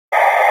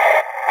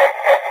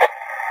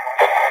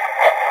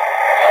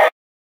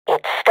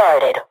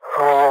started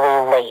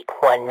really late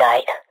one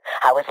night.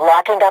 I was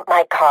locking up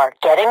my car,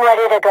 getting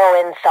ready to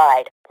go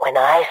inside, when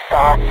I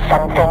saw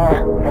something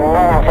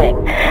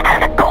moving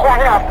out of the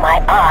corner of my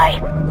eye.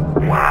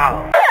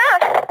 Wow.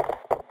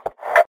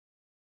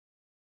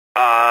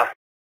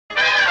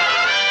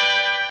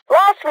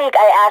 Last week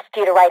I asked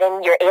you to write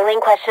in your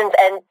alien questions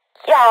and,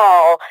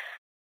 y'all,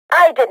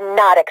 I did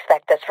not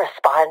expect this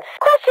response.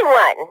 Question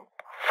 1.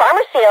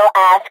 Farmer Seal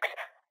asks,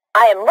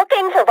 I am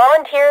looking for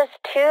volunteers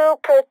to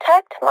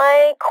protect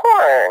my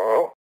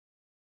corn.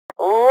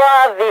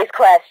 Love these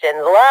questions.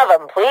 Love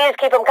them. Please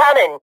keep them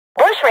coming.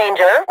 Bush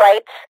Ranger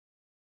writes,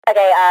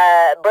 okay,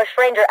 Bush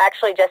Ranger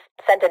actually just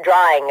sent a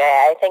drawing.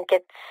 I think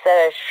it's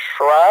a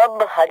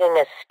shrub hugging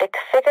a stick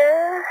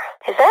figure.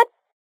 Is that?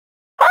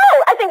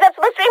 Oh, I think that's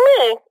supposed to be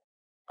me.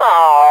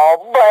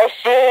 Oh,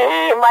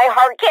 Bushy, my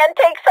heart can't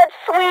take such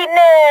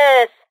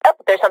sweetness. Oh,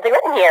 there's something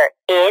written here.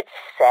 It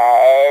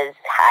says,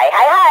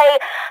 hi.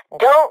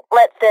 Don't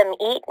let them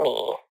eat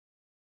me.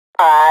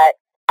 I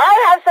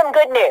have some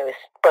good news,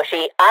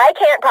 Bushy. I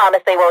can't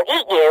promise they won't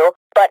eat you,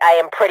 but I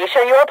am pretty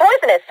sure you are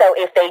poisonous, so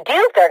if they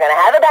do, they're going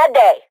to have a bad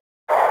day.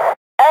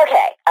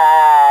 Okay,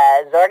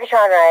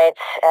 Zorgatron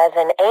writes, as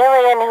an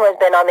alien who has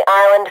been on the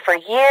island for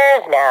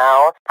years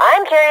now,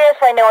 I'm curious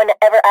why no one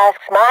ever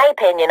asks my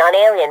opinion on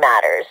alien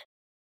matters.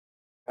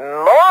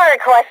 More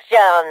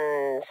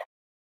questions!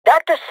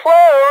 Dr.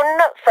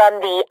 Sloan from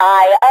the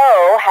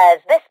I.O.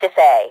 has this to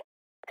say.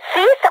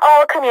 Cease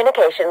all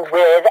communications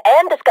with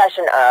and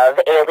discussion of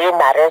alien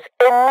matters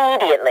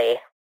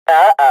immediately.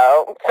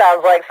 Uh-oh,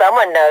 sounds like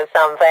someone knows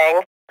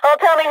something. Well,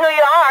 tell me who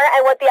you are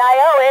and what the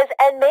I.O. is,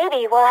 and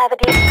maybe we'll have a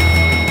deal.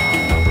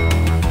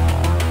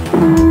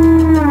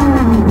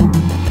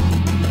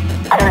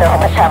 I don't know how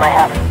much time I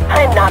have.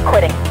 I'm not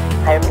quitting.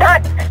 I am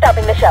not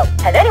stopping the show,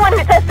 and anyone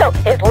who says so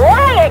is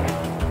lying!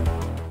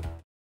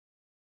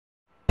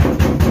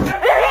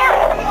 They're here!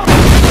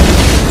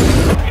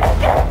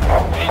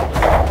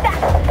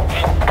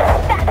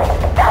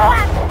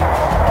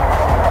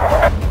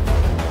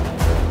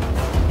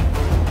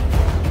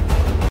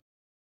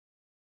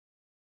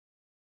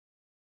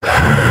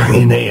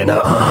 Inena,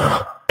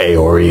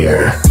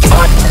 Aorier.